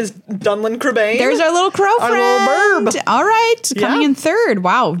up, third is Dunlin Crabane. There's our little crow Our friend. little burb. All right, coming Yeah. in third.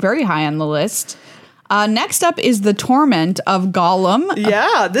 Wow, very high on the list. Next up is the Torment of Gollum.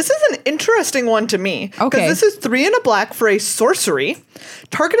 Yeah, this is an interesting one to me. Okay. Because this is 3 and a black for a sorcery.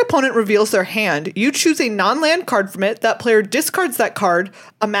 Target opponent reveals their hand. You choose a non-land card from it. That player discards that card.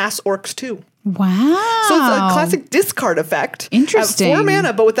 Amass Orcs 2. Wow. So it's a classic discard effect. Interesting. At 4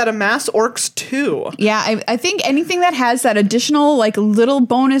 mana, but with that Amass Orcs 2. Yeah, I think anything that has that additional little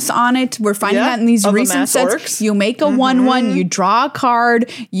bonus on it, we're finding that in these of recent Amass sets. Orcs. You make a 1/1, you draw a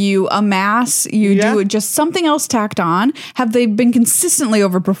card, you amass, you do just something else tacked on. Have they been consistently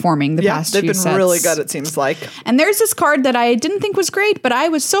overperforming the Yeah, past they've few been sets? really good, it seems like. And there's this card that I didn't think was great, but I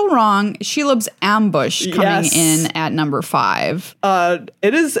was so wrong. Shelob's Ambush coming Yes. in at number 5.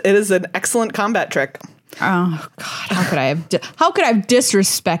 It is an excellent combat trick. Oh God! How could I have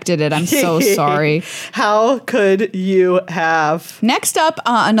disrespected it? I'm so sorry. How could you have? Next up,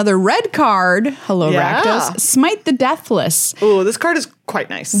 another red card. Hello, Yeah. Rakdos. Smite the Deathless. Ooh, this card is quite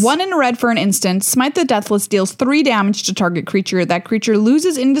nice. 1 in a red for an instant. Smite the Deathless deals 3 damage to target creature. That creature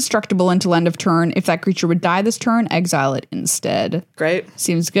loses indestructible until end of turn. If that creature would die this turn, exile it instead. Great.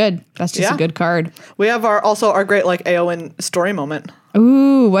 Seems good. That's just a good card. We have our great Aowen story moment.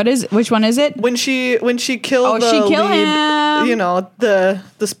 Ooh, which one is it? When she killed the she killed lead, him. the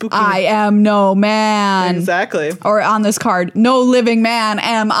spooky. I am no man. Exactly. Or on this card, no living man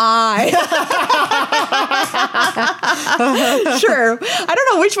am I. Sure. I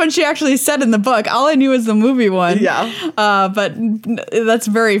don't know which one she actually said in the book. All I knew was the movie one. Yeah. But that's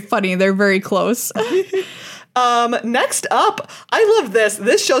very funny. They're very close. Next up, I love this.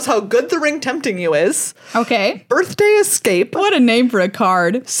 This shows how good the ring tempting you is. Okay. Birthday Escape. What a name for a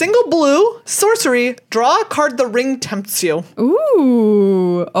card. Single blue, sorcery, draw a card the ring tempts you.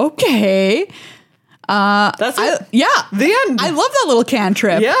 Ooh. Okay. That's it. Yeah. The end. I love that little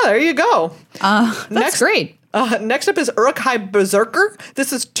cantrip. Yeah, there you go. That's great. Next up is Uruk-hai Berserker.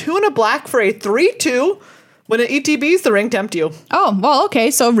 This is 2 and a black for a 3/2. When it ETBs, the ring tempt you. Oh, well,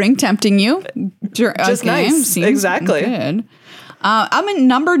 okay. So ring tempting you. Just nice. Seems Exactly. Good. I'm in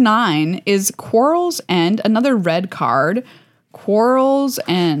number 9 is Quarrel's End, another red card. Quarrel's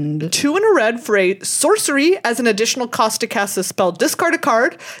End. 2 and a red for a sorcery. As an additional cost to cast this spell, discard a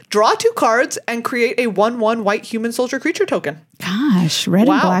card, draw 2 cards, and create a 1/1 white human soldier creature token. Gosh, red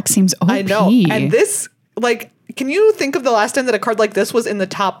and black seems OP. I know. And this, can you think of the last time that a card like this was in the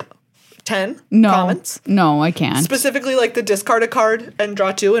top 10 commons? No, I can't. Specifically, the discard a card and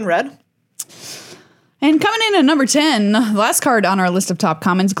draw 2 in red? And coming in at number 10, the last card on our list of top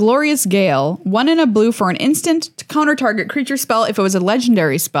commons, Glorious Gale. 1 in a blue for an instant to counter target creature spell. If it was a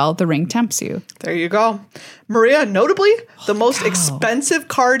legendary spell, the ring tempts you. There you go. Maria, notably, the most expensive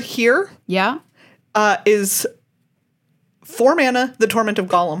card here Yeah? is 4 mana, the Torment of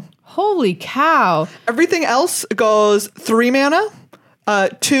Golem. Holy cow. Everything else goes 3 mana,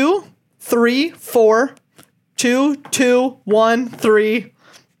 2, 3, 4, 2, 2, 1, 3,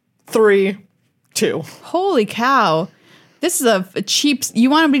 3, 2. Holy cow. This is a cheap... You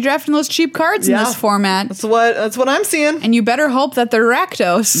want to be drafting those cheap cards in this format. That's what I'm seeing. And you better hope that they're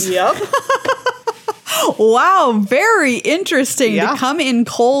Rakdos. Yep. Wow, very interesting Yeah. to come in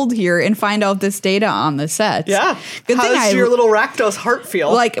cold here and find out this data on the set. Yeah. Good How thing does your little Rakdos heart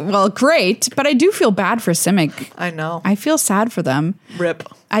feel? well, great, but I do feel bad for Simic. I know. I feel sad for them. Rip.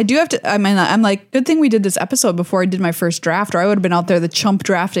 I do have to. I mean, I'm like, good thing we did this episode before I did my first draft, or I would have been out there the chump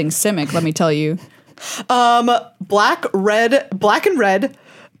drafting Simic. Let me tell you. Black and red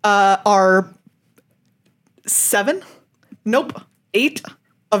are 7. Nope. 8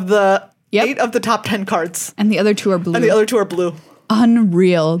 of the 8 of the top 10 cards. And the other 2 are blue. And the other 2 are blue.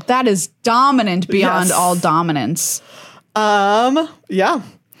 Unreal. That is dominant beyond Yes. all dominance. Yeah.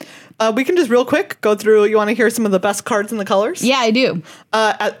 We can just real quick go through. You want to hear some of the best cards in the colors? Yeah, I do.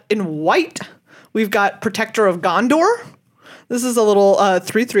 In white, we've got Protector of Gondor. This is a little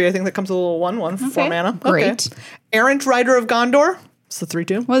 3/3. I think that comes with a little 1/1 for 4 mana. Great. Okay. Errant Rider of Gondor. It's a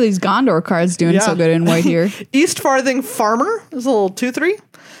 3/2. What are these Gondor cards doing so good in white here? East Farthing Farmer is a little 2/3.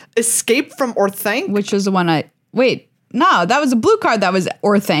 Escape from Orthanc. Which was the one No, that was a blue card that was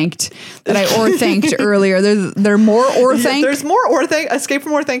Orthanked that I Orthanked earlier. There are more Orthank. Yeah, there's more Orthanc. Escape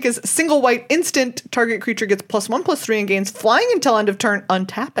from Orthanc is single white instant. Target creature gets +1/+3 and gains flying until end of turn.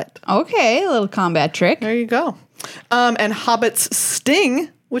 Untap it. Okay, a little combat trick. There you go. And Hobbit's Sting,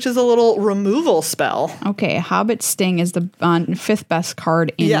 which is a little removal spell. Okay, Hobbit Sting is the 5th best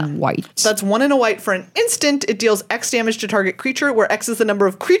card in white. That's 1 in a white for an instant. It deals X damage to target creature, where X is the number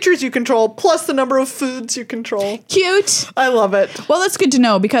of creatures you control plus the number of foods you control. Cute. I love it. Well, that's good to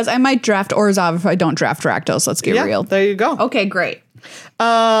know because I might draft Orzhov if I don't draft Rakdos. Let's get real. There you go. Okay, great.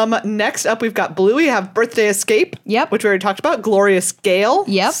 Next up, we've got blue. We have Birthday Escape. Yep. Which we already talked about. Glorious Gale.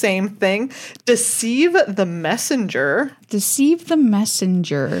 Yep. Same thing. Deceive the Messenger. Deceive the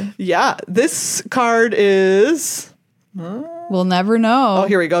Messenger. Yeah. This card is... We'll never know. Oh,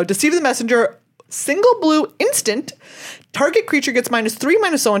 here we go. Deceive the Messenger. Single blue instant. Target creature gets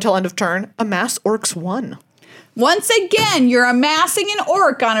 -3/-0 until end of turn. Amass Orcs 1. Once again, you're amassing an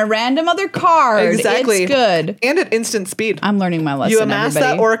orc on a random other card. Exactly. It's good. And at instant speed. I'm learning my lesson. You amass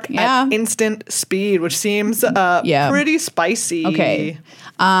everybody. that orc at instant speed, which seems pretty spicy. Okay.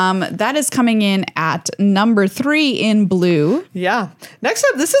 That is coming in at number 3 in blue. Yeah. Next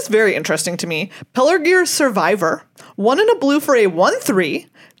up, this is very interesting to me. Pelargir Survivor. 1 in a blue for a 1/3.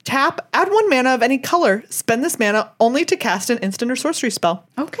 Tap, add 1 mana of any color. Spend this mana only to cast an instant or sorcery spell.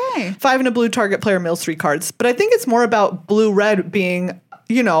 Okay. 5 in a blue, target player mills 3 cards. But I think it's more about blue-red being,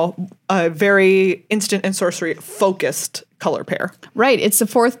 a very instant and sorcery focused color pair. Right. It's the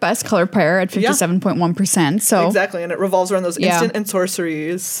 4th best color pair at 57.1%. So Exactly. And it revolves around those instant and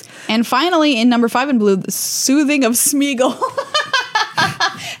sorceries. And finally, in number 5 in blue, the Soothing of Smeagol.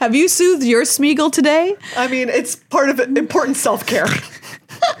 Have you soothed your Smeagol today? I mean, it's part of important self-care.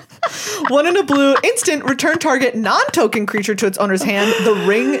 1 in a blue, instant, return target non-token creature to its owner's hand. The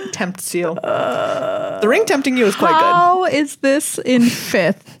ring tempts you. The ring tempting you is quite good. How is this in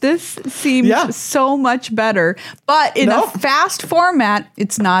 5th? This seems so much better. But in a fast format,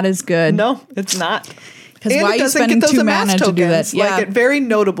 it's not as good. No, it's not. Because why are you spending 2 mana to do that? Yeah. Like it very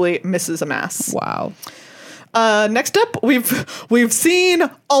notably misses Amass. Wow. Next up, we've seen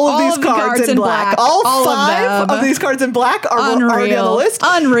all of these cards in black. All 5 of these cards in black are already on the list.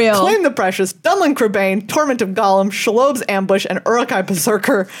 Unreal. Claim the Precious, Dunlin Crebain, Torment of Golem, Shalob's Ambush, and Uruk-hai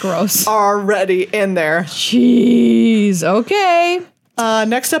Berserker. Gross. Are already in there. Jeez. Okay.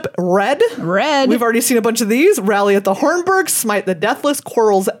 Next up, red. Red. We've already seen a bunch of these. Rally at the Hornburg, Smite the Deathless,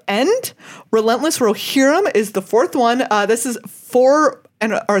 Quarrel's End. Relentless Rohirrim is the 4th one. This is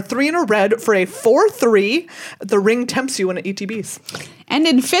 3 in a red for a 4/3. The ring tempts you when it ETBs. And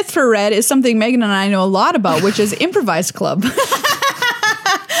in 5th for red is something Megan and I know a lot about, which is Improvised Club.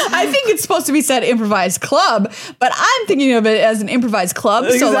 I think it's supposed to be said improvised club, but I'm thinking of it as an improvised club.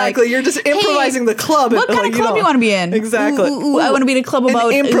 Exactly. So you're just improvising the club. What kind of club do you want to be in? Exactly. Ooh, I want to be in a club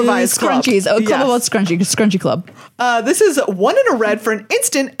about improvised scrunchies. Club. A club about scrunchy club. This is 1 in a red for an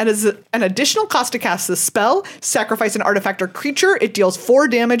instant and is an additional cost to cast this spell. Sacrifice an artifact or creature. It deals 4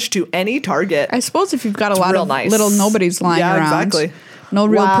 damage to any target. I suppose if you've got a lot of nice. little nobodies lying around. Yeah, exactly. No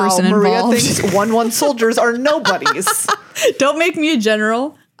real person Maria involved. thinks 1-1 soldiers are nobodies. Don't make me a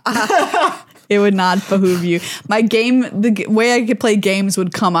general. It would not behoove you. My game, the way I could play games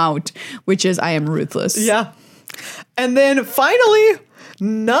would come out, which is I am ruthless. Yeah. And then finally,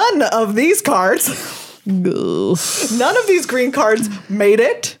 none of these cards, none of these green cards made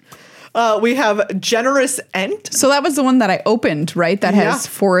it. We have Generous Ent. So that was the one that I opened, right? That has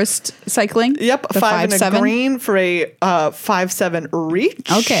forest cycling. Yep, The 5 and a 5/7. green for a 5/7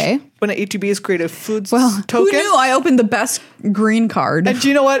 reach. Okay. When an ATB is created foods Well, token. who knew I opened the best green card? And do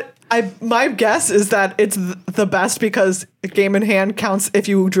you know what? My guess is that it's the best because game in hand counts if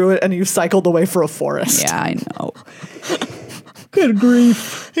you drew it and you cycled away for a forest. Yeah, I know. Good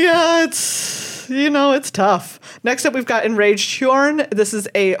grief. Yeah, it's tough. Next up, we've got Enraged Hjorn. This is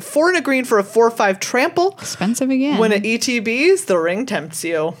a 4 and a green for a 4/5 trample. Expensive again. When it ETBs, the ring tempts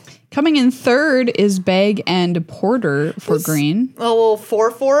you. Coming in third is Bag and Porter for green. A little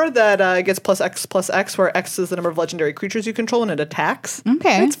 4/4 that gets +X, where X is the number of legendary creatures you control when it attacks.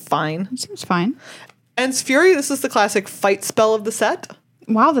 Okay. It's fine. Seems fine. Ends Fury, this is the classic fight spell of the set.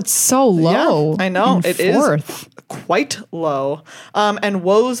 Wow, that's so low. Yeah, I know. In It is fourth. quite low. And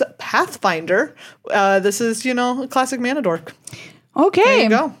Woe's Pathfinder, this is, a classic mana dork. Okay. There you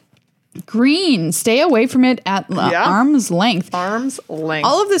go. Green, stay away from it at arm's length. Arm's length.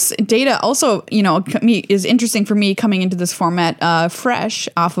 All of this data also, is interesting for me coming into this format fresh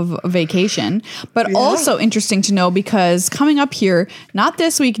off of vacation, but also interesting to know because coming up here, not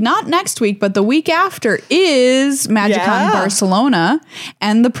this week, not next week, but the week after is MagicCon Barcelona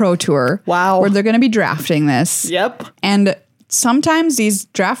and the Pro Tour. Wow. Where they're going to be drafting this. Yep. And sometimes these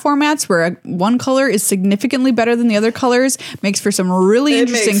draft formats where one color is significantly better than the other colors makes for some really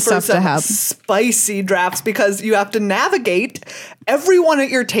interesting stuff to have. Spicy drafts because you have to navigate. Everyone at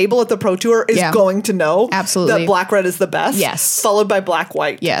your table at the Pro Tour is going to know absolutely that black red is the best. Yes. Followed by black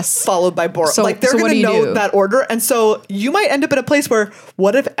white. Yes. Followed by boron. So they're what going do to you know do? that order. And so you might end up in a place where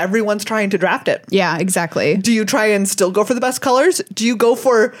what if everyone's trying to draft it? Yeah, exactly. Do you try and still go for the best colors? Do you go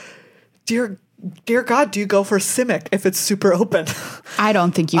for Dear God, do you go for Simic if it's super open? I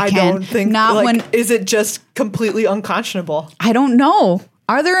don't think you can. I don't think. Not when. Is it just completely unconscionable? I don't know.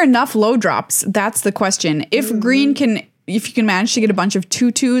 Are there enough low drops? That's the question. If green can, if you can manage to get a bunch of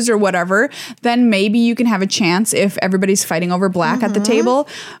 2/2s or whatever, then maybe you can have a chance if everybody's fighting over black at the table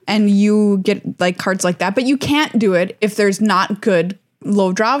and you get cards like that. But you can't do it if there's not good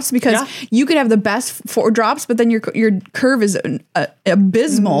low drops because you could have the best 4 drops, but then your curve is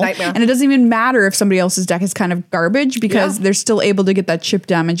abysmal. Nightmare. And it doesn't even matter if somebody else's deck is kind of garbage because they're still able to get that chip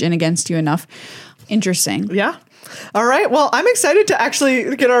damage in against you enough. Interesting. Yeah. All right. Well, I'm excited to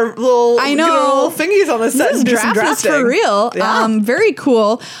actually get our little, I know. get our little fingies on this set and do some draft is drafting. for real. Yeah. Very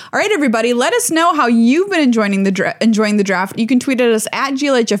cool. All right, everybody, let us know how you've been enjoying the draft. You can tweet at us at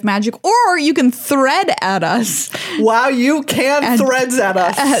GLHF Magic, or you can thread at us Wow, you can threads at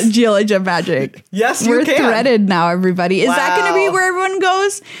us. at GLHF Magic. Yes, you We're can. threaded now, everybody. Is that going to be Wow. where everyone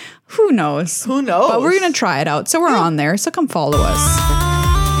goes? Who knows? Who knows? But we're going to try it out. So we're on there. So come follow us.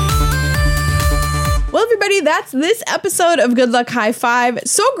 Well, everybody, that's this episode of Good Luck High Five.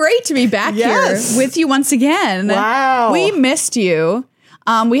 So great to be back here with you once again. Wow. We missed you.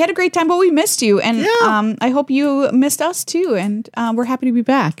 We had a great time, but we missed you. And I hope you missed us too. And we're happy to be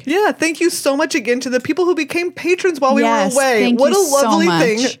back. Yeah, thank you so much again to the people who became patrons while we were Yes, away. thank What you a so lovely much.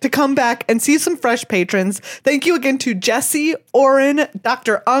 thing to come back and see some fresh patrons. Thank you again to Jesse, Oren,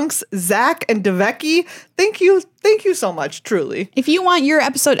 Dr. Unks, Zach, and Deveki. Thank you so much, truly. If you want your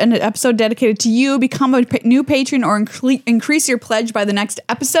episode and an episode dedicated to you, become a new patron or increase your pledge by the next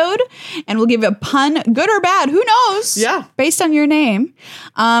episode, and we'll give a pun, good or bad, who knows? Yeah. Based on your name.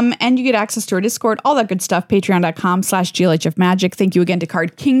 And you get access to our Discord, all that good stuff, patreon.com/GLHF Magic. Thank you again to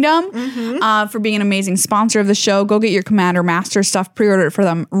Card Kingdom for being an amazing sponsor of the show. Go get your Commander Master stuff, pre-order it for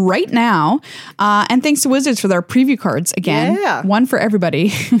them right now. And thanks to Wizards for their preview cards again. Yeah. One for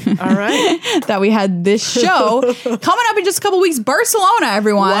everybody. All right. that we had this show. Coming up in just a couple weeks, Barcelona,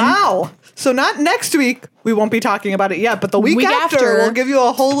 everyone. Wow. So not next week, we won't be talking about it yet, but the week after, we'll give you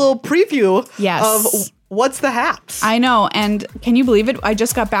a whole little preview of what's the haps. I know. And can you believe it? I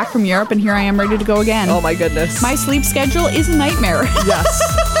just got back from Europe and here I am ready to go again. Oh my goodness. My sleep schedule is a nightmare.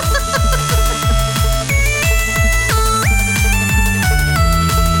 Yes.